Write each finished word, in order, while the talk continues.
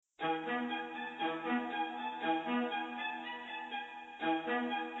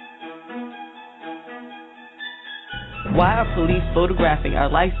Why are police photographing our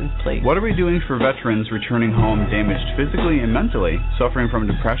license plates? What are we doing for veterans returning home damaged physically and mentally, suffering from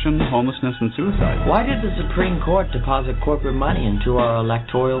depression, homelessness, and suicide? Why did the Supreme Court deposit corporate money into our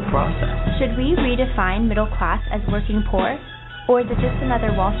electoral process? Should we redefine middle class as working poor? Or is it just another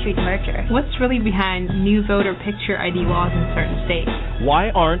Wall Street merger? What's really behind new voter picture ID laws in certain states?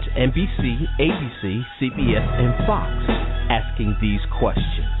 Why aren't NBC, ABC, CBS, and Fox asking these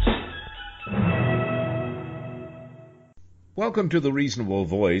questions? Welcome to the Reasonable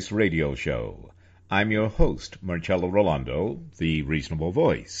Voice radio show. I'm your host, Marcello Rollando, the Reasonable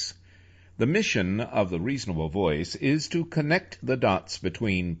Voice. The mission of the Reasonable Voice is to connect the dots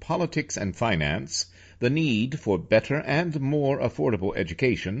between politics and finance, the need for better and more affordable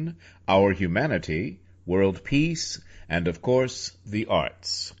education, our humanity, world peace, and, of course, the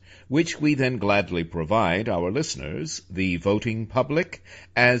arts, which we then gladly provide our listeners, the voting public,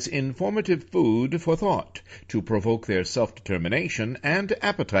 as informative food for thought to provoke their self-determination and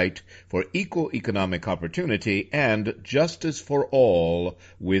appetite for equal economic opportunity and justice for all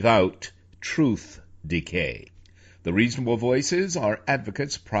without truth decay. The Reasonable Voices are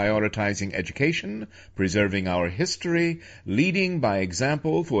advocates prioritizing education, preserving our history, leading by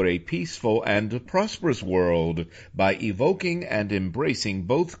example for a peaceful and prosperous world by evoking and embracing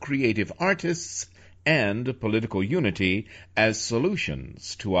both creative artists and political unity as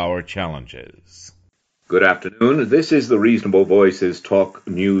solutions to our challenges. Good afternoon. This is the Reasonable Voices Talk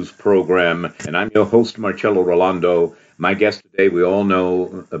News Program, and I'm your host, Marcello Rollando. My guest today, we all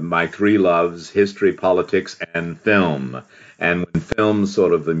know my three loves, history, politics, and film. And when film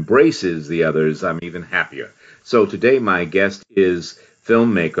sort of embraces the others, I'm even happier. So today my guest is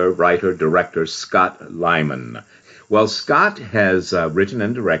filmmaker, writer, director Scott Lyman. Well, Scott has written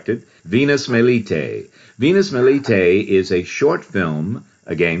and directed Venus Melite. Venus Melite is a short film,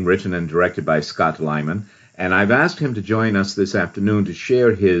 again, written and directed by Scott Lyman. And I've asked him to join us this afternoon to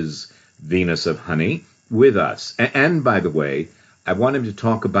share his Venus of Honey with us. And by the way, I want him to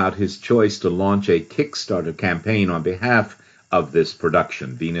talk about his choice to launch a Kickstarter campaign on behalf of this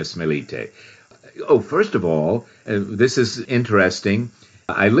production, Venus Melite. Oh, first of all, this is interesting.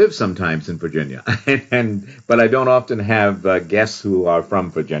 I live sometimes in Virginia, but I don't often have guests who are from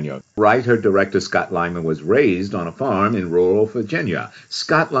Virginia. Writer-director Scott Lyman was raised on a farm in rural Virginia.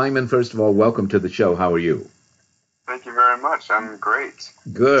 Scott Lyman, first of all, welcome to the show. How are you? Thank you very much. I'm great.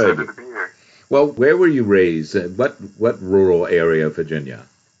 Good. Excited to be here. Well, where were you raised? What rural area of Virginia?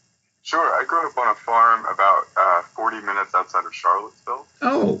 Sure. I grew up on a farm about 40 minutes outside of Charlottesville.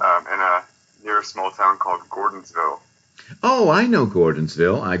 Oh. Near a small town called Gordonsville. Oh, I know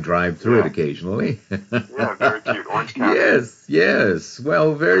Gordonsville. I drive through it occasionally. Yeah, very cute. Orange County. Yes.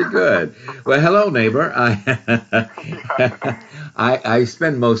 Well, very good. Well, hello, neighbor. I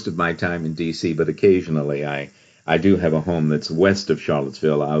spend most of my time in D.C., but occasionally I do have a home that's west of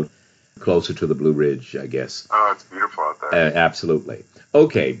Charlottesville, out closer to the Blue Ridge, I guess. Oh, it's beautiful out there. Absolutely.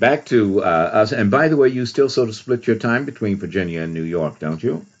 Okay, back to us. And by the way, you still sort of split your time between Virginia and New York, don't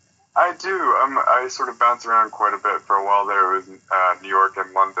you? I do. I sort of bounce around quite a bit. For a while there, it was New York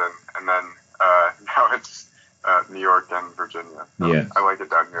and London, and then now it's New York and Virginia. So yes. I like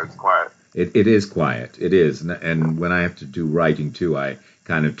it down here. It's quiet. It is quiet. It is. And when I have to do writing, too, I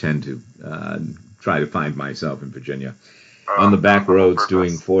kind of tend to try to find myself in Virginia. On the back roads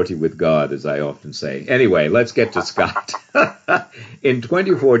doing 40 with God, as I often say. Anyway, let's get to Scott. In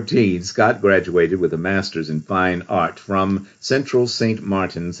 2014, Scott graduated with a Master's in Fine Art from Central St.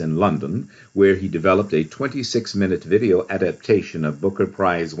 Martin's in London, where he developed a 26-minute video adaptation of Booker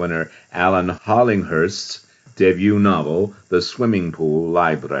Prize winner Alan Hollinghurst's debut novel, The Swimming Pool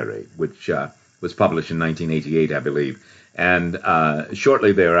Library, which was published in 1988, I believe. And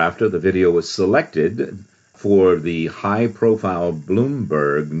shortly thereafter, the video was selected for the high-profile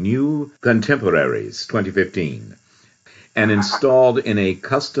Bloomberg New Contemporaries 2015 and installed in a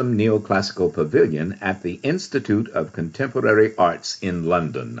custom neoclassical pavilion at the Institute of Contemporary Arts in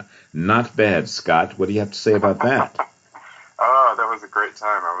London. Not bad, Scott. What do you have to say about that? That was a great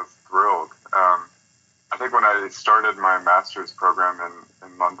time. I was thrilled. I think when I started my master's program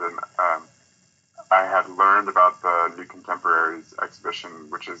in London, I had learned about the New Contemporaries exhibition,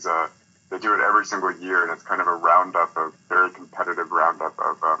 which is they do it every single year, and it's kind of a very competitive roundup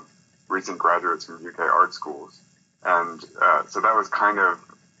of recent graduates from UK art schools. And so that was kind of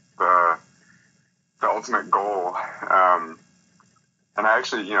the ultimate goal. And I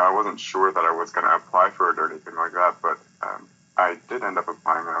actually, I wasn't sure that I was going to apply for it or anything like that, but I did end up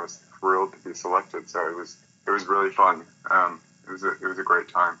applying, and I was thrilled to be selected. So it was really fun. It was a great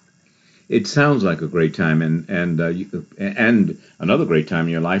time. It sounds like a great time, and another great time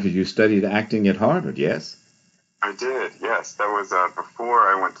in your life is you studied acting at Harvard, yes? I did, yes. That was before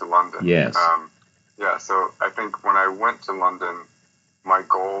I went to London. Yes. Yeah, so I think when I went to London, my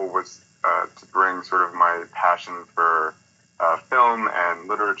goal was to bring sort of my passion for film and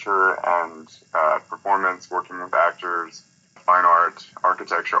literature and performance, working with actors, fine art,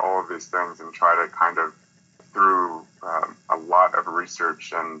 architecture, all of these things, and try to kind of, through a lot of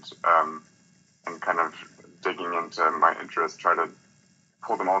research and kind of digging into my interests, try to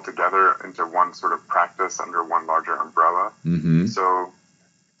pull them all together into one sort of practice under one larger umbrella. Mm-hmm. So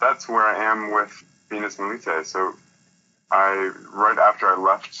that's where I am with Venus Melite. So right after I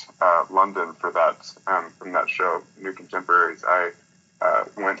left London for that, from that show, New Contemporaries, I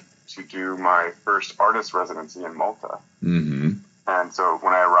went to do my first artist residency in Malta. Mm-hmm. And so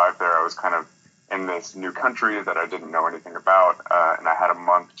when I arrived there, I was kind of in this new country that I didn't know anything about, and I had a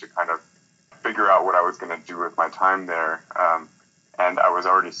month to kind of figure out what I was going to do with my time there. And I was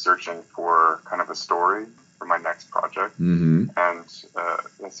already searching for kind of a story for my next project. Mm-hmm. And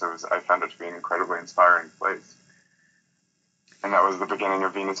so I found it to be an incredibly inspiring place. And that was the beginning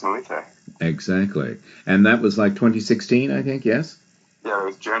of Venus Melite. Exactly. And that was like 2016, I think, yes? Yeah, it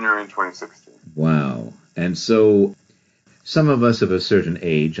was January 2016. Wow. And so some of us of a certain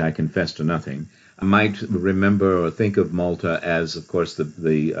age, I confess to nothing, might remember or think of Malta as, of course,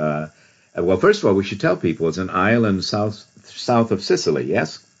 well, first of all, we should tell people it's an island south of Sicily,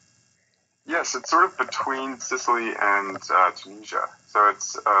 yes? Yes, it's sort of between Sicily and Tunisia. So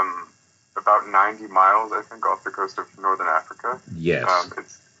it's about 90 miles, I think, off the coast of northern Africa. Yes.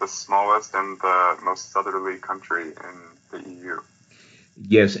 It's the smallest and the most southerly country in the EU.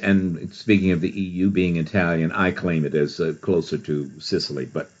 Yes, and speaking of the EU being Italian, I claim it as closer to Sicily,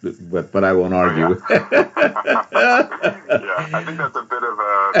 but I won't argue. Oh, yeah. Yeah, I think that's a bit of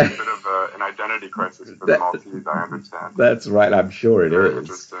an identity crisis for the Maltese, I understand. That's right, I'm sure it Very is.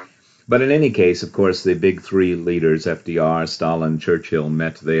 interesting. But in any case, of course, the big three leaders, FDR, Stalin, Churchill,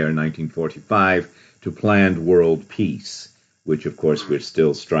 met there in 1945 to plan world peace, which, of course, we're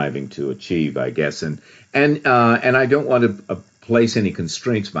still striving to achieve, I guess. And I don't want to place any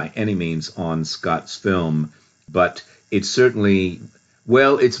constraints by any means on Scott's film, but it's certainly,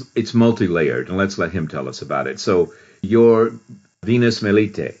 well, it's multi-layered, and let's let him tell us about it. So your Venus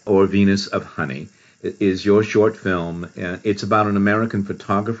Melite, or Venus of Honey, is your short film. It's about an American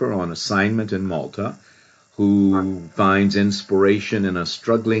photographer on assignment in Malta who finds inspiration in a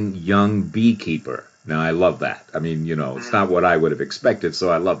struggling young beekeeper. Now, I love that. I mean, it's not what I would have expected,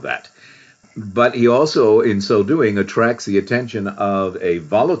 so I love that. But he also, in so doing, attracts the attention of a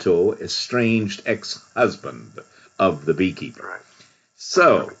volatile, estranged ex-husband of the beekeeper. Right.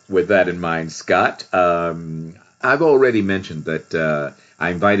 So, with that in mind, Scott, I've already mentioned that I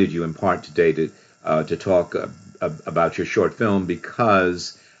invited you in part today to talk about your short film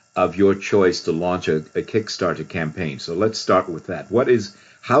because of your choice to launch a Kickstarter campaign. So let's start with that.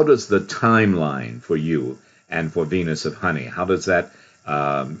 How does the timeline for you and for Venus of Honey, how does that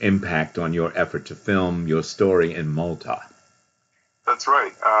impact on your effort to film your story in Malta? That's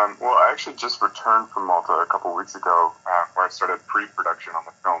right. Well, I actually just returned from Malta a couple weeks ago where I started pre-production on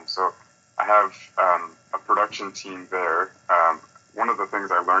the film. So I have a production team there. One of the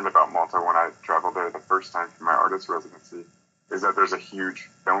things I learned about Malta when I traveled there the first time for my artist residency is that there's a huge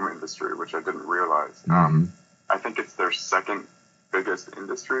film industry, which I didn't realize. Mm-hmm. I think it's their second biggest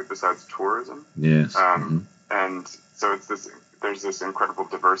industry besides tourism. Yes. And so there's this incredible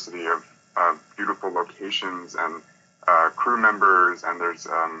diversity of beautiful locations and crew members, and there's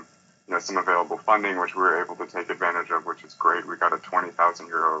some available funding, which we were able to take advantage of, which is great. We got a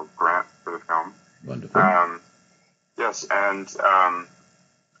 €20,000 grant for the film. Wonderful. Yes, and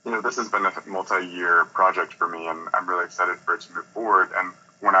this has been a multi-year project for me, and I'm really excited for it to move forward. And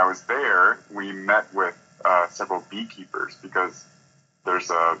when I was there, we met with several beekeepers because there's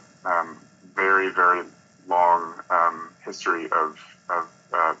a very, very long history of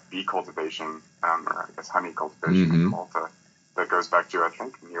bee cultivation, or I guess honey cultivation in Malta that goes back to, I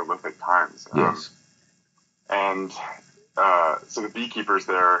think, Neolithic times. Yes. And so the beekeepers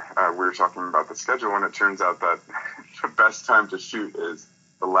there, we were talking about the schedule, and it turns out that the best time to shoot is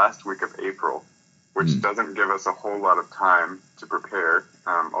the last week of April, which doesn't give us a whole lot of time to prepare,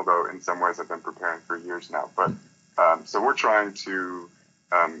 although in some ways I've been preparing for years now. But so we're trying to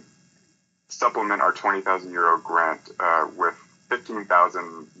supplement our €20,000 grant with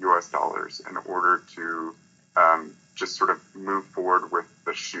 $15,000 in order to just sort of move forward with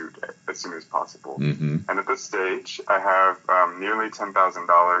the shoot as soon as possible. Mm-hmm. And at this stage, I have nearly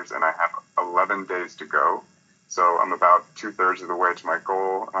 $10,000, and I have 11 days to go. So I'm about 2/3 of the way to my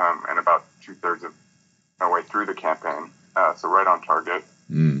goal, and about 2/3 of my way through the campaign. So right on target.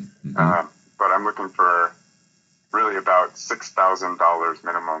 Mm-hmm. But I'm looking for really about $6,000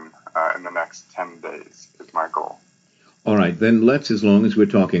 minimum in the next 10 days is my goal. All right, then as long as we're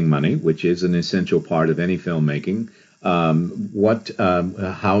talking money, which is an essential part of any filmmaking,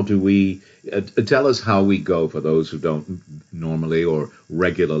 how do we, tell us how we go for those who don't normally or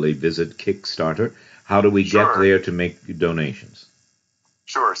regularly visit Kickstarter. How do we get there to make donations?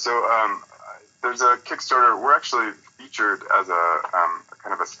 Sure. So there's a Kickstarter. We're actually featured as a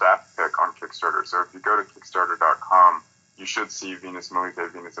kind of a staff pick on Kickstarter. So if you go to Kickstarter.com, you should see Venus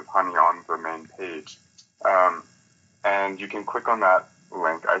Melite, Venus of Honey on the main page. And you can click on that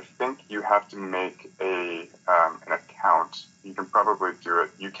link. I think you have to make an account. You can probably do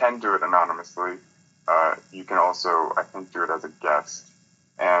it. You can do it anonymously. You can also, I think, do it as a guest.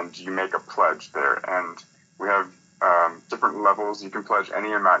 And you make a pledge there. And we have different levels. You can pledge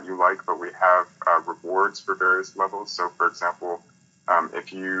any amount you like, but we have rewards for various levels. So, for example,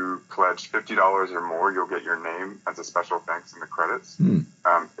 if you pledge $50 or more, you'll get your name as a special thanks in the credits.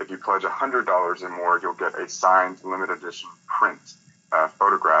 If you pledge $100 or more, you'll get a signed limited edition print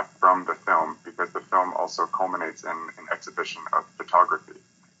photograph from the film, because the film also culminates in an exhibition of photography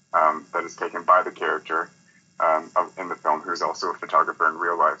that is taken by the character in the film, who's also a photographer in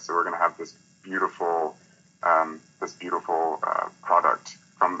real life. So we're going to have this beautiful product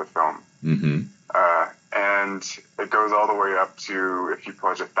from the film. And it goes all the way up to, if you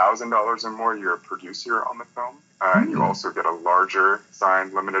pledge $1,000 or more, you're a producer on the film. And you also get a larger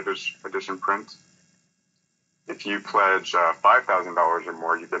signed limited edition print. If you pledge $5,000 or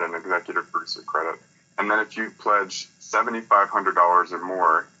more, you get an executive producer credit. And then if you pledge $7,500 or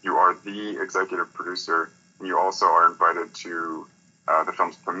more, you are the executive producer. And you also are invited to the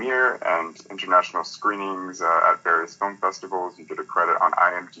film's premiere and international screenings at various film festivals. You get a credit on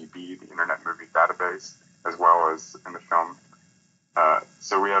IMDb, the Internet Movie Database, as well as in the film.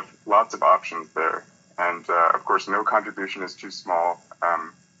 So we have lots of options there. And, of course, no contribution is too small.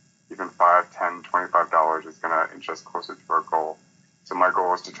 Even $5, $10, $25 is going to inch us closer to our goal. So my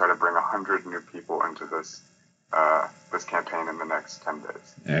goal is to try to bring 100 new people into this campaign in the next 10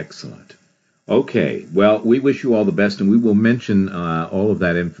 days. Excellent. Okay, well, we wish you all the best, and we will mention all of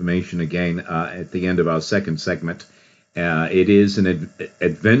that information again at the end of our second segment. It is an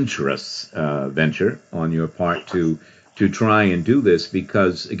adventurous venture on your part to try and do this,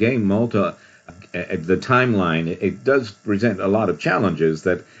 because, again, Malta, the timeline, it does present a lot of challenges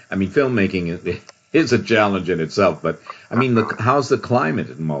that, I mean, filmmaking is a challenge in itself, but, I mean, how's the climate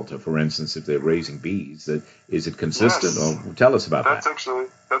in Malta, for instance, if they're raising bees? Is it consistent? Yes. Or tell us about that.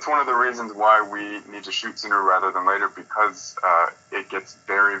 That's one of the reasons why we need to shoot sooner rather than later, because it gets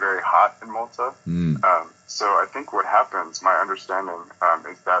very, very hot in Malta. So I think what happens, my understanding,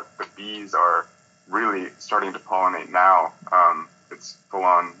 is that the bees are really starting to pollinate now. It's full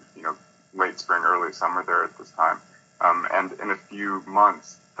on, late spring, early summer there at this time. And in a few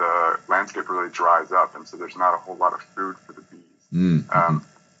months, the landscape really dries up, and so there's not a whole lot of food for the bees.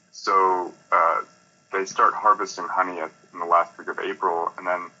 So they start harvesting honey in the last week of April, and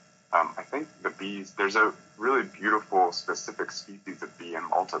then I think the bees, there's a really beautiful specific species of bee in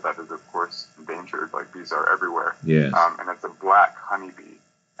Malta that is, of course, endangered, like bees are everywhere. Yes. And it's a black honeybee,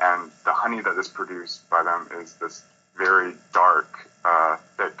 and the honey that is produced by them is this very dark,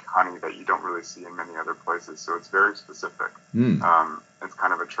 thick honey that you don't really see in many other places, so it's very specific. It's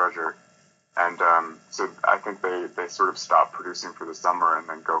kind of a treasure. And so I think they sort of stop producing for the summer and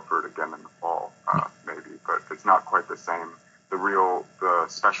then go for it again in the fall, maybe. But it's not quite the same. The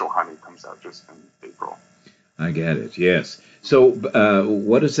special honey comes out just in April. I get it, yes. So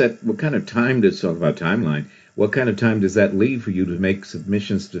what kind of time talk about timeline, what kind of time does that leave for you to make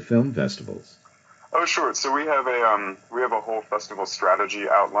submissions to film festivals? Oh, sure. So we have a whole festival strategy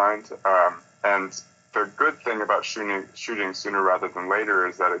outlined, and the good thing about shooting sooner rather than later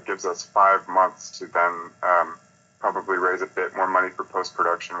is that it gives us 5 months to then probably raise a bit more money for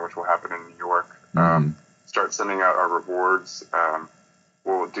post-production, which will happen in New York. Start sending out our rewards.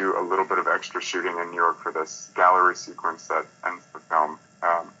 We'll do a little bit of extra shooting in New York for this gallery sequence that ends the film,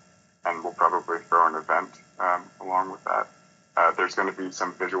 and we'll probably throw an event along with that. There's going to be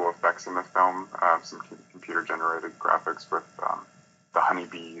some visual effects in the film, some computer-generated graphics with the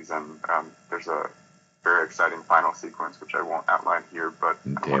honeybees, and there's a very exciting final sequence, which I won't outline here, but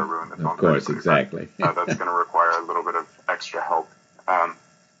I don't want to ruin the film. Of course, exactly. That's going to require a little bit of extra help.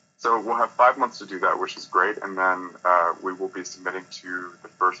 So we'll have 5 months to do that, which is great, and then we will be submitting to the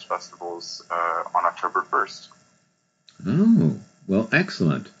first festivals on October 1st. Oh, well,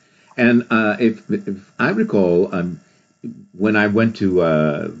 excellent. And if I recall, when I went to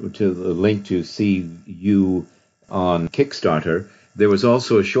the link to see you on Kickstarter, there was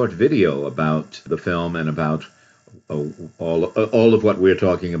also a short video about the film and about all of what we're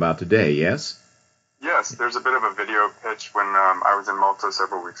talking about today, yes? Yes, there's a bit of a video pitch. When I was in Malta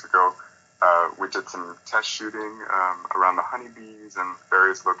several weeks ago, we did some test shooting around the honeybees and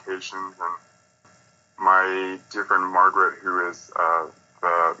various locations. And my dear friend Margaret, who is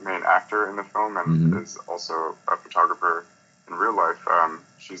the main actor in the film and is also a photographer in real life,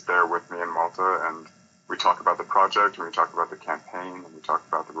 she's there with me in Malta, and we talk about the project, and we talk about the campaign, and we talk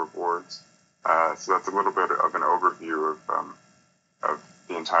about the rewards. So that's a little bit of an overview of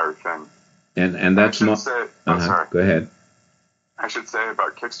the entire thing. And that's sorry. Go ahead. I should say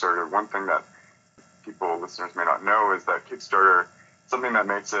about Kickstarter, one thing that listeners may not know, is that Kickstarter, something that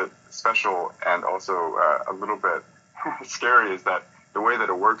makes it special and also a little bit scary, is that the way that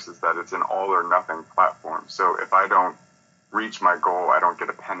it works is that it's an all or nothing platform. So if I don't reach my goal, I don't get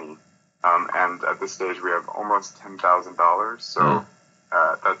a penny. And at this stage, we have almost $10,000. So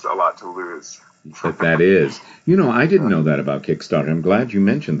that's a lot to lose. That is. I didn't know that about Kickstarter. I'm glad you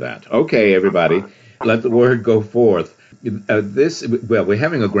mentioned that. Okay, everybody, let the word go forth. We're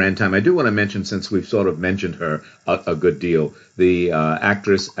having a grand time. I do want to mention, since we've sort of mentioned her a good deal, the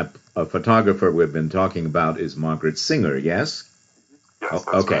actress, a photographer we've been talking about is Margaret Singer, yes? Yes,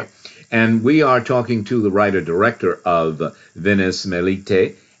 that's okay. Right. And we are talking to the writer-director of Venice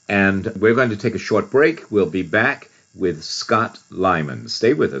Melite, and we're going to take a short break. We'll be back with Scott Lyman.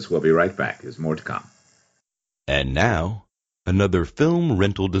 Stay with us. We'll be right back. There's more to come. And now, another film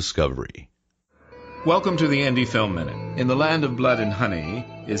rental discovery. Welcome to the Indie Film Minute. In the Land of Blood and Honey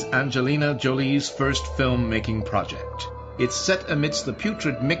is Angelina Jolie's first film-making project. It's set amidst the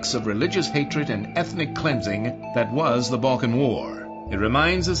putrid mix of religious hatred and ethnic cleansing that was the Balkan War. It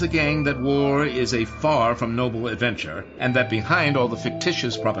reminds us again that war is a far from noble adventure, and that behind all the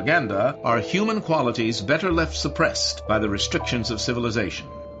fictitious propaganda are human qualities better left suppressed by the restrictions of civilization.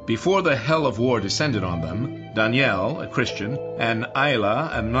 Before the hell of war descended on them, Danielle, a Christian, and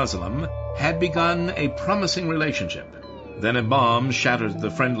Ayla, a Muslim, had begun a promising relationship. Then a bomb shattered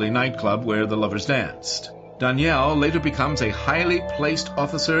the friendly nightclub where the lovers danced. Danielle later becomes a highly placed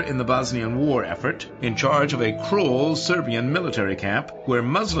officer in the Bosnian war effort, in charge of a cruel Serbian military camp where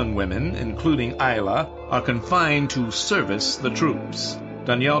Muslim women, including Ayla, are confined to service the troops.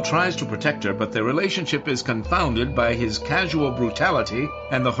 Danielle tries to protect her, but their relationship is confounded by his casual brutality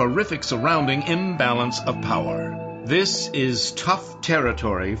and the horrific surrounding imbalance of power. This is tough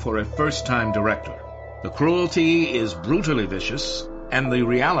territory for a first-time director. The cruelty is brutally vicious, and the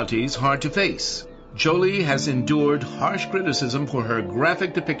realities hard to face. Jolie has endured harsh criticism for her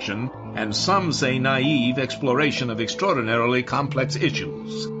graphic depiction and some say naive exploration of extraordinarily complex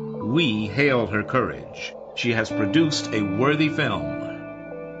issues. We hail her courage. She has produced a worthy film.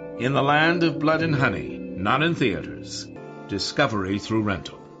 In the Land of Blood and Honey, not in theaters. Discovery through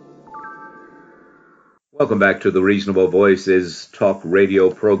rental. Welcome back to the Reasonable Voices talk radio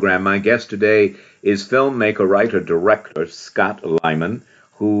program. My guest today is filmmaker, writer, director Scott Lyman,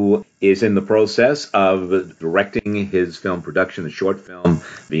 who is in the process of directing his film production, the short film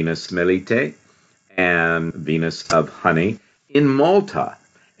Venus Melite and Venus of Honey in Malta.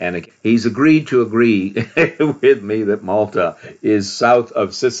 And he's agreed to agree with me that Malta is south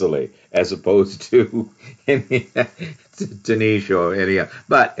of Sicily as opposed to Tunisia or any other.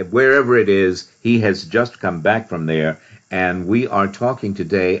 But wherever it is, he has just come back from there, and we are talking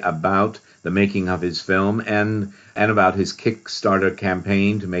today about the making of his film and about his Kickstarter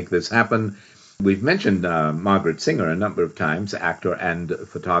campaign to make this happen. We've mentioned Margaret Singer a number of times, actor and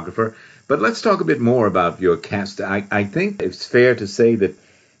photographer. But let's talk a bit more about your cast. I think it's fair to say that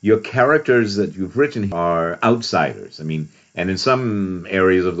your characters that you've written are outsiders. I mean, and in some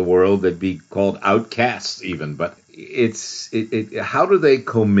areas of the world they'd be called outcasts even. But how do they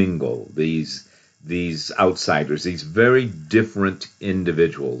commingle, these outsiders, these very different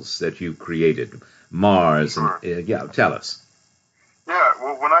individuals that you created? Mars, Sure. And tell us. Yeah,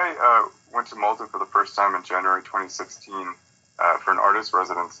 well, when I went to Malta for the first time in January 2016 for an artist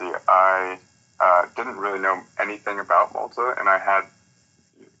residency, I didn't really know anything about Malta, and I had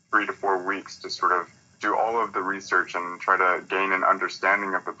 3 to 4 weeks to sort of do all of the research and try to gain an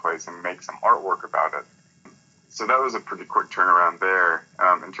understanding of the place and make some artwork about it. So that was a pretty quick turnaround there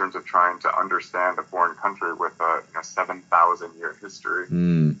in terms of trying to understand a foreign country with a 7,000-year history.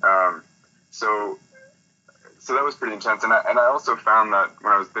 So that was pretty intense. And I also found that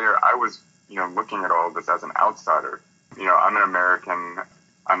when I was there, I was looking at all of this as an outsider. I'm an American,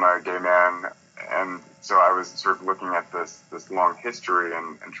 I'm a gay man, and so I was sort of looking at this long history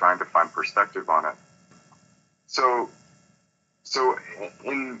and trying to find perspective on it. So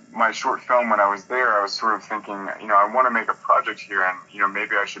in my short film, when I was there, I was sort of thinking, I want to make a project here, and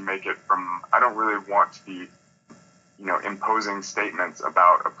maybe I should make it from. I don't really want to be imposing statements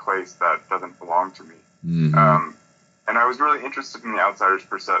about a place that doesn't belong to me. Mm-hmm. And I was really interested in the outsider's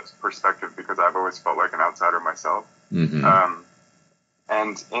perspective because I've always felt like an outsider myself. Mm-hmm.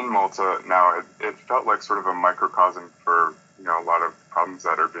 And in Malta now, it felt like sort of a microcosm for a lot of problems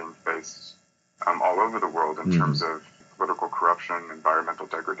that are being faced all over the world in terms of political corruption, environmental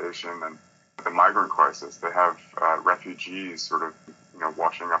degradation, and the migrant crisis. They have refugees sort of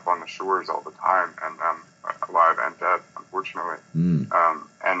washing up on the shores all the time, and alive and dead, unfortunately.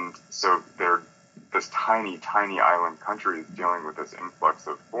 And so they're this tiny, tiny island country is dealing with this influx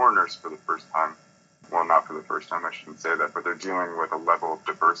of foreigners for the first time. Well, not for the first time, I shouldn't say that, but they're dealing with a level of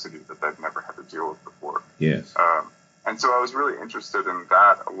diversity that they've never had to deal with before. Yes. And so I was really interested in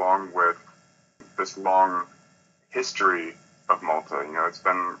that, along with this long history of Malta. It's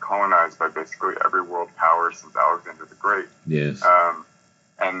been colonized by basically every world power since Alexander the Great. Yes.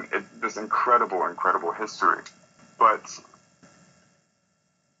 And this incredible, incredible history. But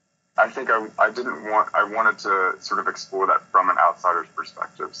I think I wanted to sort of explore that from an outsider's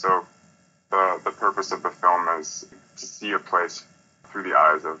perspective. So the purpose of the film is to see a place through the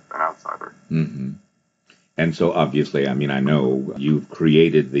eyes of an outsider. Mm-hmm. And so obviously, I know you've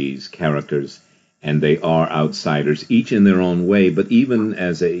created these characters, and they are outsiders, each in their own way, but even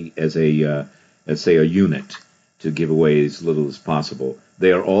as a let's say a unit, to give away as little as possible,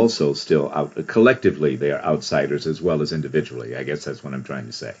 they are also still collectively, they are outsiders as well as individually. I guess that's what I'm trying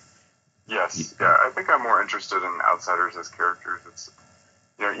to say. Yes, yeah, I think I'm more interested in outsiders as characters. It's,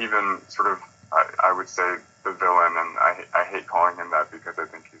 even sort of, I would say the villain, and I hate calling him that because I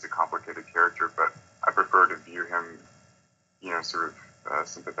think he's a complicated character, but I prefer to view him, sort of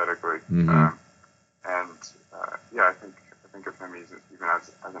sympathetically. Mm-hmm. I think of him even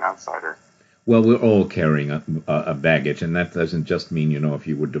as an outsider. Well, we're all carrying a baggage, and that doesn't just mean, if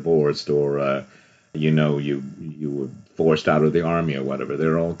you were divorced or, you were forced out of the army or whatever.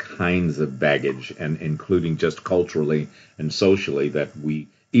 There are all kinds of baggage, and including just culturally and socially that we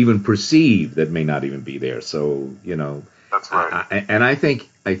even perceive that may not even be there. So, That's right. I think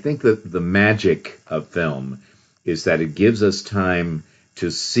that the magic of film is that it gives us time to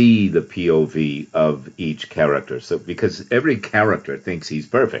see the POV of each character. So, because every character thinks he's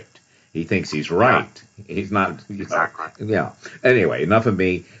perfect. He thinks he's right. Yeah. He's not. Exactly. Yeah. Anyway, enough of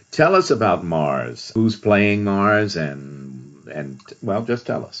me. Tell us about Mars. Who's playing Mars? And well, just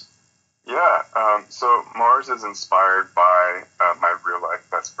tell us. Yeah. So Mars is inspired by my real life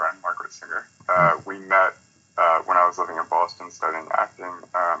best friend, Margaret Singer. We met when I was living in Boston studying acting.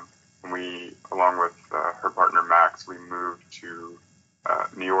 We, along with her partner Max, we moved to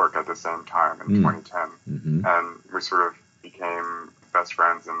New York at the same time in 2010, and we sort of became best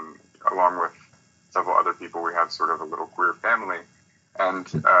friends, and along with several other people, we have sort of a little queer family. And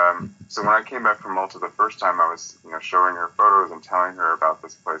so when I came back from Malta the first time, I was showing her photos and telling her about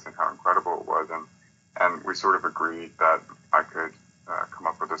this place and how incredible it was, and we sort of agreed that I could come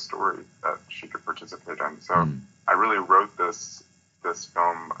up with a story that she could participate in. So I really wrote this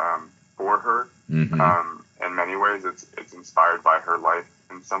film for her. In many ways, it's inspired by her life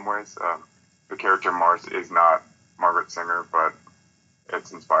in some ways. The character Mars is not Margaret Singer, but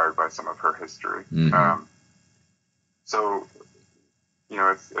it's inspired by some of her history. So,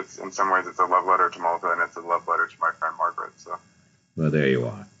 it's in some ways it's a love letter to Malta, and it's a love letter to my friend Margaret. So, well, there you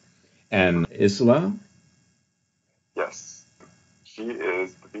are. And Isla? Yes, she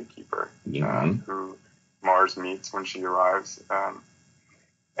is the beekeeper who Mars meets when she arrives.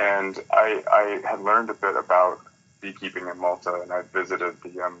 And I had learned a bit about beekeeping in Malta, and I visited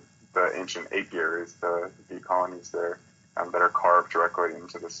the ancient apiaries, the bee colonies there, that are carved directly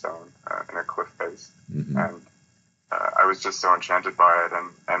into the stone in a cliff face. And I was just so enchanted by it.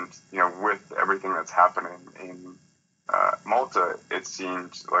 And with everything that's happening in Malta, it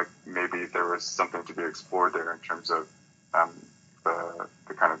seemed like maybe there was something to be explored there in terms of the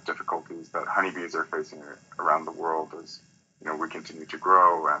kind of difficulties that honeybees are facing around the world as we continue to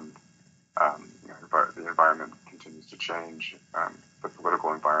grow, and the environment continues to change. The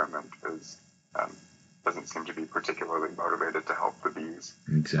political environment doesn't seem to be particularly motivated to help the bees.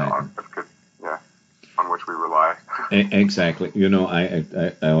 Exactly. On which we rely. Exactly.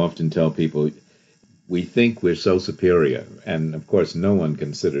 I often tell people, we think we're so superior, and of course no one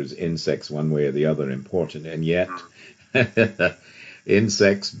considers insects one way or the other important, and yet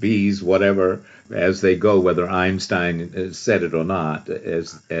insects, bees, whatever, as they go, whether Einstein said it or not,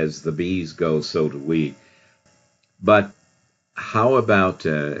 as the bees go, so do we. But how about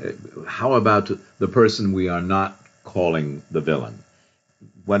the person we are not calling the villain?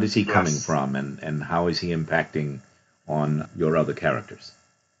 What is he coming from, and how is he impacting on your other characters?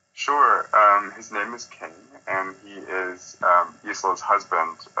 Sure. His name is King, and he is Isla's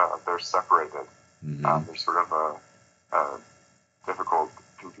husband. They're separated. There's sort of a difficult,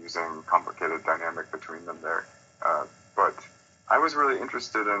 confusing, complicated dynamic between them there. But I was really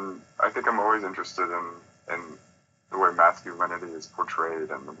interested I think I'm always interested in the way masculinity is portrayed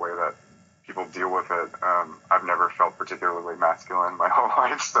and the way that people deal with it. I've never felt particularly masculine my whole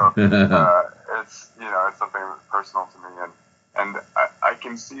life, so it's something personal to me, and I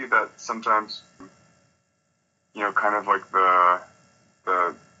can see that sometimes, kind of like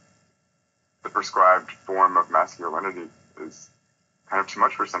the prescribed form of masculinity is kind of too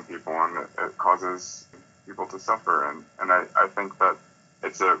much for some people, and it causes people to suffer, and I think that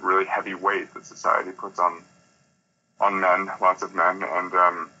it's a really heavy weight that society puts on men, lots of men,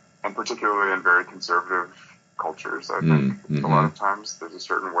 and particularly in very conservative cultures. I think a lot of times there's a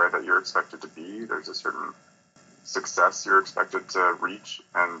certain way that you're expected to be, there's a certain success you're expected to reach,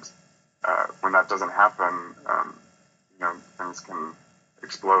 and when that doesn't happen, things can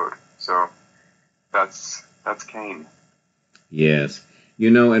explode. So that's Cain. Yes.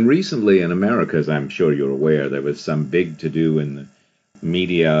 And recently in America, as I'm sure you're aware, there was some big to-do in the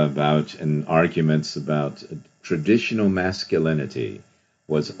media about, and arguments about traditional masculinity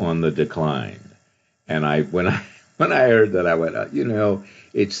was on the decline. And when I heard that, I went,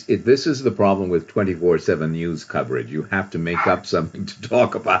 this is the problem with 24/7 news coverage. You have to make up something to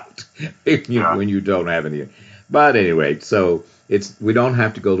talk about when you don't have any. But anyway, so we don't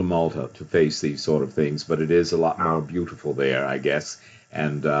have to go to Malta to face these sort of things, but it is a lot more beautiful there, I guess,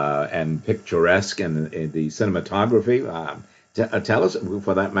 and picturesque, and the cinematography. Tell us,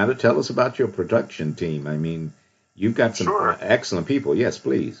 for that matter, tell us about your production team. I mean, you've got some excellent people. Yes,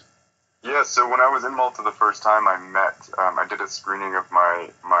 please. Yeah, so when I was in Malta the first time, I did a screening of my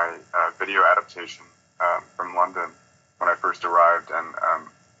video adaptation from London when I first arrived, and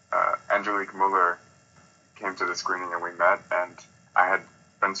Angelique Muller came to the screening and we met, and I had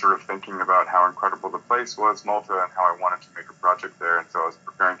been sort of thinking about how incredible the place was, Malta, and how I wanted to make a project there, and so I was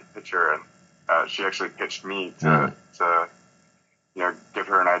preparing to pitch her, and she actually pitched me to give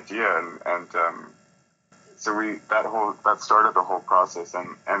her an idea, and so that started the whole process,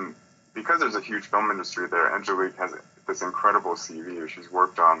 and because there's a huge film industry there, Angelique has this incredible CV. She's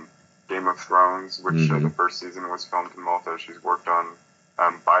worked on Game of Thrones, which the first season was filmed in Malta. She's worked on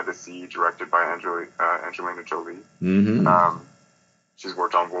By the Sea, directed by Angelina Jolie. She's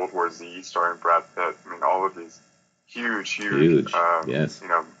worked on World War Z, starring Brad Pitt. I mean, all of these huge, yes,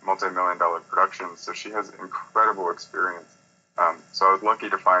 multi-million-dollar productions. So she has incredible experience. So I was lucky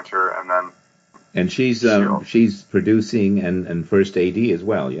to find her, and she's producing and first AD as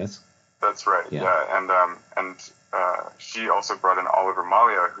well. Yes, that's right. Yeah, and she also brought in Oliver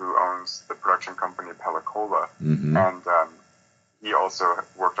Malia, who owns the production company Pellicola, and he also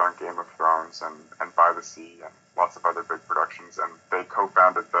worked on Game of Thrones and By the Sea and lots of other big productions, and they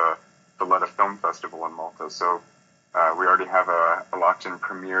co-founded the Valletta Film Festival in Malta. So we already have a locked-in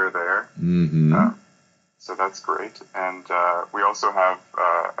premiere there. So that's great. And we also have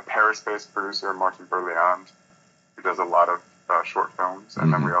a Paris-based producer, Martin Berliand, who does a lot of short films.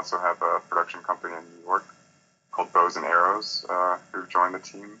 And then we also have a production company in New York called Bows and Arrows, who joined the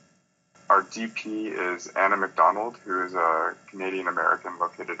team. Our DP is Anna McDonald, who is a Canadian-American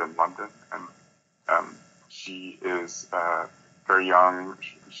located in London. And she is very young.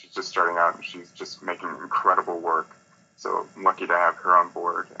 She's just starting out, and she's just making incredible work. So I'm lucky to have her on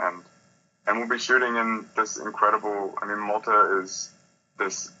board. And we'll be shooting in this incredible, Malta is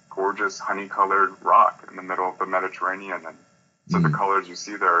this gorgeous honey-colored rock in the middle of the Mediterranean. And so the colors you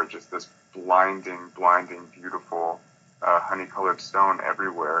see there are just this blinding, beautiful honey-colored stone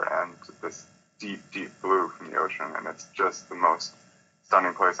everywhere, and this deep, deep blue from the ocean. And it's just the most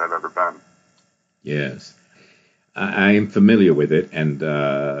stunning place I've ever been. Yes. I am familiar with it,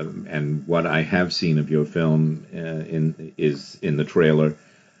 and what I have seen of your film is in the trailer.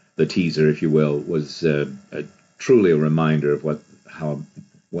 The teaser, if you will, was truly a reminder of what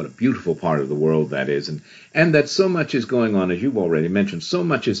a beautiful part of the world that is, and that so much is going on, as you've already mentioned. So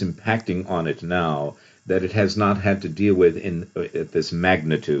much is impacting on it now that it has not had to deal with at this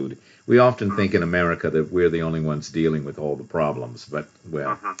magnitude. We often think in America that we're the only ones dealing with all the problems, but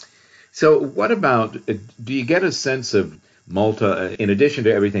well. So what about? Do you get a sense of Malta, in addition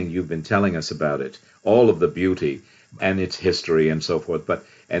to everything you've been telling us about it, all of the beauty and its history and so forth, but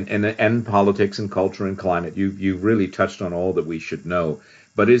and politics and culture and climate? You really touched on all that we should know.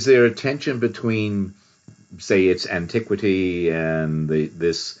 But is there a tension between, say, its antiquity and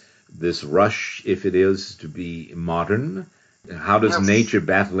this rush, if it is, to be modern? How does nature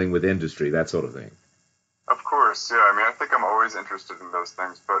battling with industry, that sort of thing? Of course, yeah. I think I'm always interested in those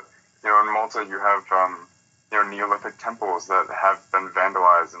things. But in Malta, you have Neolithic temples that have been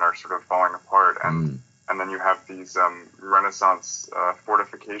vandalized and are sort of falling apart, and then you have these Renaissance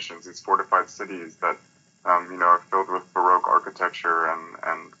fortifications, these fortified cities that are filled with Baroque architecture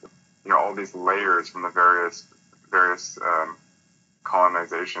and all these layers from the various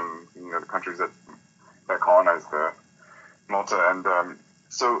colonization, the countries that colonized the Malta, and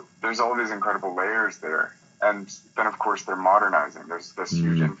so there's all these incredible layers there. And then, of course, they're modernizing. There's this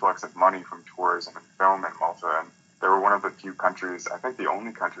huge influx of money from tourism and film in Malta, and they were one of the few countries, I think the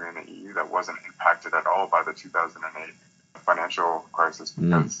only country in the EU that wasn't impacted at all by the 2008 financial crisis,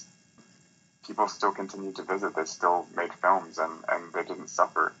 because people still continued to visit. They still made films, and they didn't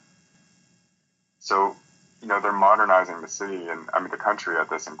suffer. So, they're modernizing the city and, the country at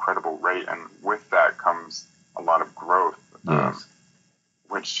this incredible rate, and with that comes a lot of growth,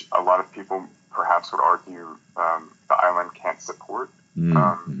 which a lot of people perhaps would argue the island can't support.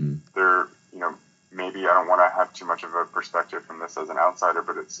 There, maybe I don't want to have too much of a perspective from this as an outsider,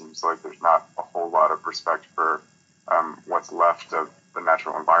 but it seems like there's not a whole lot of respect for what's left of the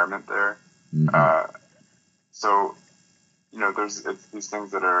natural environment there. So, it's these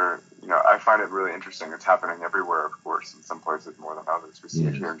things that are, I find it really interesting. It's happening everywhere, of course, in some places more than others. We see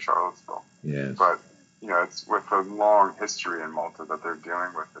it here in Charlottesville. But, it's with a long history in Malta that they're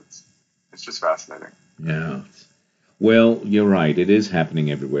dealing with. It's just fascinating. Yeah. Well, you're right. It is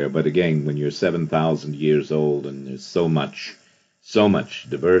happening everywhere. But again, when you're 7,000 years old and there's so much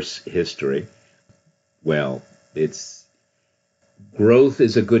diverse history, well, growth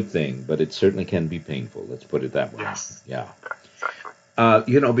is a good thing, but it certainly can be painful. Let's put it that way. Yes. Yeah.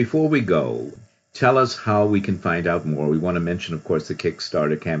 Exactly. Before we go, tell us how we can find out more. We want to mention, of course, the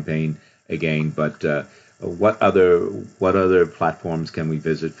Kickstarter campaign again, but what other platforms can we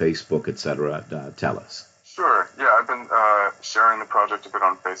visit? Facebook, etc. Tell us. Sure. Yeah, I've been sharing the project a bit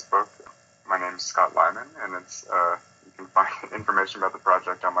on Facebook. My name is Scott Lyman, and it's you can find information about the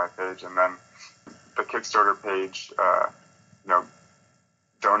project on my page, and then the Kickstarter page.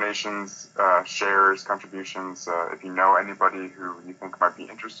 Donations, shares, contributions. If you know anybody who you think might be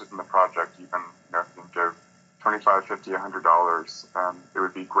interested in the project, you can give $25, $50, $100. It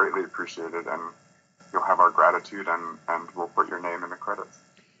would be greatly appreciated, and you'll have our gratitude, and we'll put your name in the credits.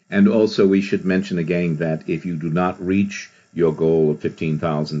 And also, we should mention again that if you do not reach your goal of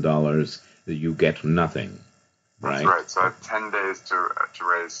 $15,000, you get nothing. Right? That's right. So I have 10 days to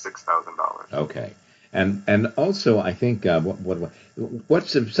raise $6,000. Okay. And also, I think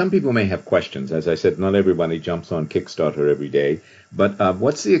some people may have questions. As I said, not everybody jumps on Kickstarter every day. But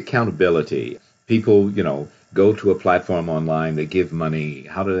what's the accountability? People, go to a platform online, they give money.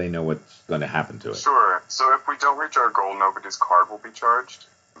 How do they know what's going to happen to it? Sure. So if we don't reach our goal, nobody's card will be charged.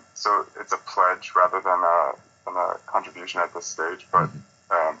 So it's a pledge rather than a contribution at this stage. But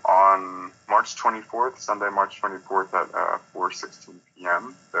on March 24th, Sunday, March 24th at 4:16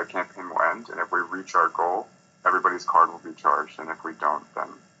 p.m., the campaign will end. And if we reach our goal, everybody's card will be charged. And if we don't, then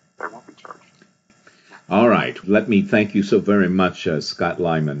they won't be charged. All right. Let me thank you so very much, Scott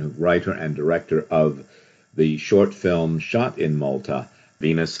Lyman, writer and director of the short film shot in Malta,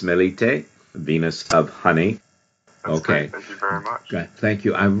 Venus Melite, Venus of Honey. That's okay. Great. Thank you very much. Thank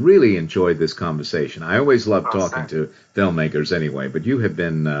you. I really enjoyed this conversation. I always love talking to filmmakers anyway, but you have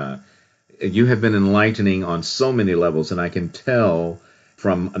been enlightening on so many levels, and I can tell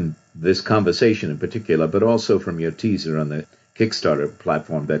from this conversation in particular, but also from your teaser on the Kickstarter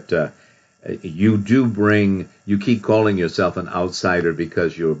platform that you keep calling yourself an outsider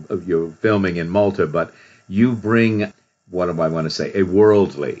because you're filming in Malta, but you bring, what do I want to say, a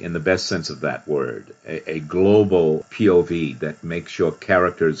worldly, in the best sense of that word, a global POV that makes your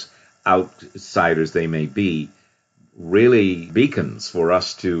characters, outsiders they may be, really beacons for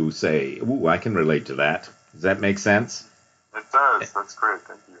us to say, ooh, I can relate to that. Does that make sense? It does. That's great.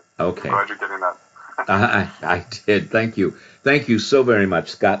 Thank you. Okay. I'm glad you're getting that. I did. Thank you. Thank you so very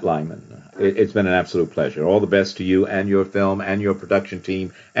much, Scott Lyman. It's been an absolute pleasure. All the best to you and your film and your production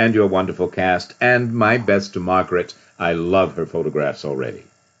team and your wonderful cast. And my best to Margaret. I love her photographs already.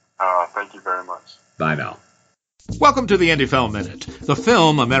 Thank you very much. Bye now. Welcome to the Indie Film Minute. The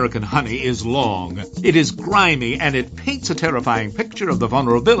film American Honey is long. It is grimy, and it paints a terrifying picture of the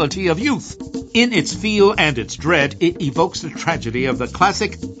vulnerability of youth. In its feel and its dread, it evokes the tragedy of the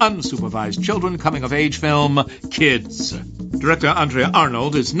classic unsupervised children coming-of-age film, Kids. Director Andrea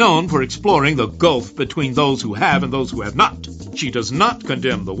Arnold is known for exploring the gulf between those who have and those who have not. She does not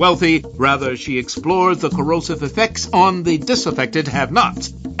condemn the wealthy, rather she explores the corrosive effects on the disaffected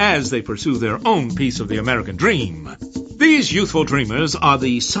have-nots as they pursue their own piece of the American dream. These youthful dreamers are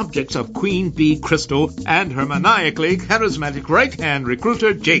the subjects of Queen Bee Crystal and her maniacally charismatic right-hand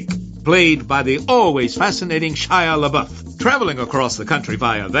recruiter, Jake. played by the always fascinating Shia LaBeouf. Traveling across the country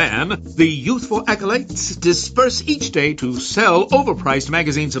via van, the youthful acolytes disperse each day to sell overpriced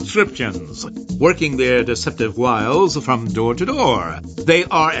magazine subscriptions, working their deceptive wiles from door to door. They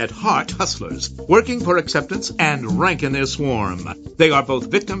are at heart hustlers, working for acceptance and rank in their swarm. They are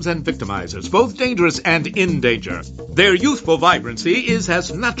both victims and victimizers, both dangerous and in danger. Their youthful vibrancy is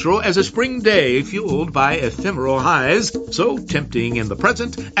as natural as a spring day fueled by ephemeral highs, so tempting in the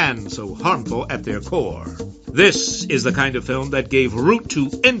present and so harmful at their core. This is the kind of film that gave root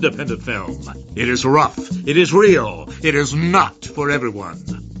to independent film. It is rough, it is real, it is not for everyone.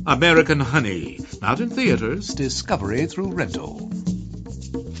 American Honey, out in theaters, discovery through rental.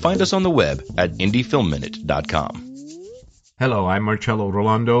 Find us on the web at indiefilmminute.com. Hello, I'm Marcello,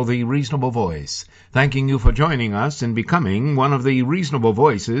 Rollando, the Reasonable Voice, thanking you for joining us in becoming one of the reasonable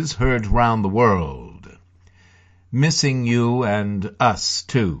voices heard round the world. Missing you and us,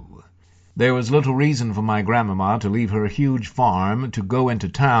 too. There was little reason for my grandmama to leave her huge farm to go into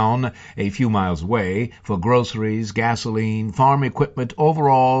town a few miles away for groceries, gasoline, farm equipment,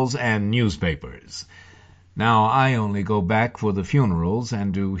 overalls, and newspapers. Now I only go back for the funerals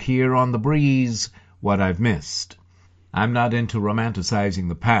and to hear on the breeze what I've missed. I'm not into romanticizing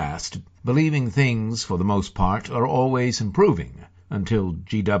the past, believing things, for the most part, are always improving, until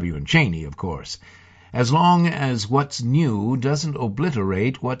G.W. and Cheney, of course. As long as what's new doesn't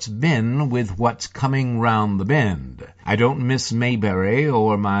obliterate what's been with what's coming round the bend. I don't miss Mayberry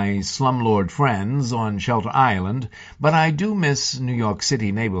or my slumlord friends on Shelter Island, but I do miss New York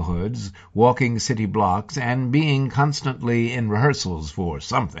City neighborhoods, walking city blocks, and being constantly in rehearsals for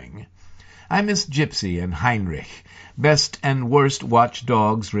something. I miss Gypsy and Heinrich, best and worst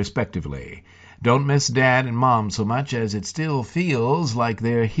watchdogs respectively. Don't miss Dad and Mom so much as it still feels like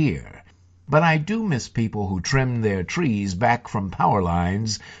they're here. But I do miss people who trim their trees back from power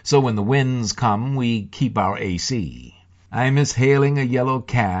lines so when the winds come we keep our AC. I miss hailing a yellow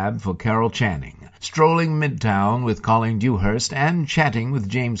cab for Carol Channing, strolling midtown with Colleen Dewhurst, and chatting with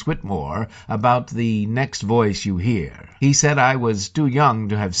James Whitmore about the next voice you hear. He said I was too young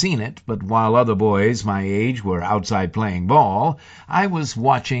to have seen it, but while other boys my age were outside playing ball, I was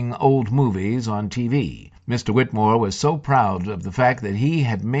watching old movies on TV. Mr. Whitmore was so proud of the fact that he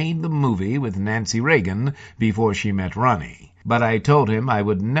had made the movie with Nancy Reagan before she met Ronnie. But I told him I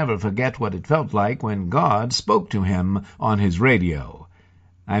would never forget what it felt like when God spoke to him on his radio.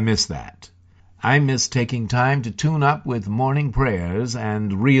 I miss that. I miss taking time to tune up with morning prayers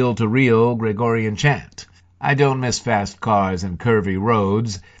and reel-to-reel Gregorian chant. I don't miss fast cars and curvy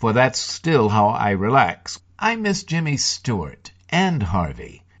roads, for that's still how I relax. I miss Jimmy Stewart and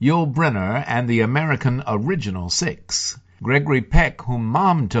Harvey, Yul Brynner, and the American Original Six. Gregory Peck, whom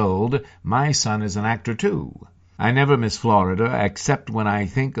Mom told, my son is an actor too. I never miss Florida, except when I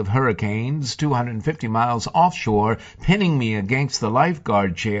think of hurricanes 250 miles offshore pinning me against the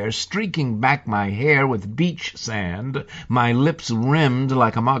lifeguard chair, streaking back my hair with beach sand, my lips rimmed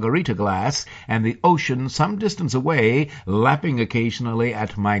like a margarita glass, and the ocean some distance away lapping occasionally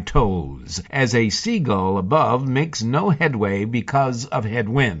at my toes, as a seagull above makes no headway because of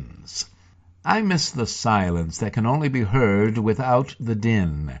headwinds. I miss the silence that can only be heard without the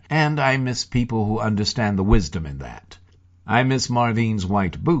din, and I miss people who understand the wisdom in that. I miss Marvine's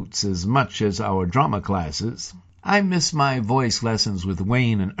white boots as much as our drama classes. I miss my voice lessons with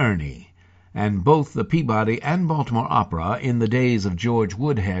Wayne and Ernie, and both the Peabody and Baltimore Opera in the days of George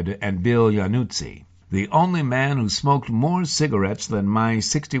Woodhead and Bill Iannuzzi, the only man who smoked more cigarettes than my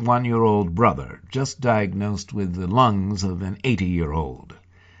 61-year-old brother, just diagnosed with the lungs of an 80-year-old.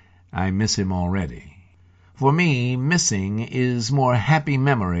 I miss him already. For me, missing is more happy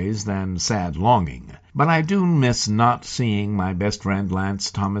memories than sad longing. But I do miss not seeing my best friend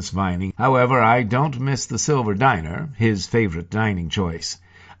Lance Thomas Vining. However, I don't miss the Silver Diner, his favorite dining choice.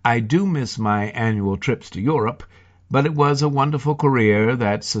 I do miss my annual trips to Europe, but it was a wonderful career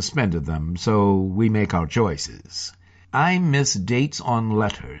that suspended them, so we make our choices. I miss dates on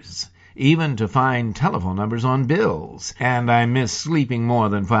letters, even to find telephone numbers on bills, and I miss sleeping more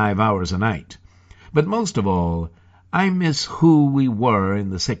than 5 hours a night. But most of all, I miss who we were in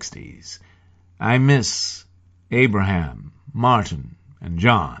the 60s. I miss Abraham, Martin, and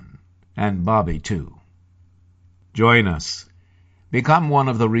John, and Bobby, too. Join us. Become one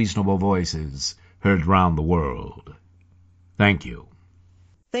of the reasonable voices heard round the world. Thank you.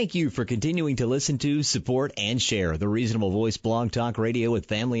 Thank you for continuing to listen to, support, and share the Reasonable Voice Blog Talk Radio with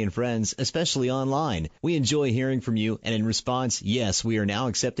family and friends, especially online. We enjoy hearing from you, and in response, yes, we are now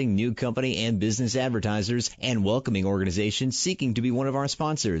accepting new company and business advertisers and welcoming organizations seeking to be one of our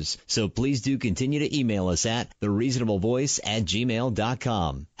sponsors. So please do continue to email us at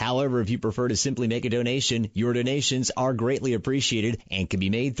thereasonablevoice@gmail.com. However, if you prefer to simply make a donation, your donations are greatly appreciated and can be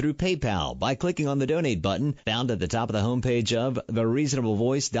made through PayPal by clicking on the donate button found at the top of the homepage of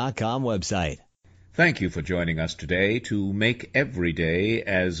thereasonablevoice.com website. Thank you for joining us today to make every day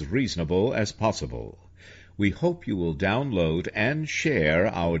as reasonable as possible. We hope you will download and share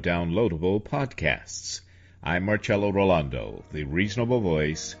our downloadable podcasts. I'm Marcello Rollando, the Reasonable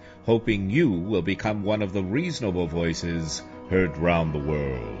Voice, hoping you will become one of the reasonable voices heard round the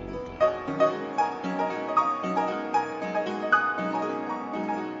world.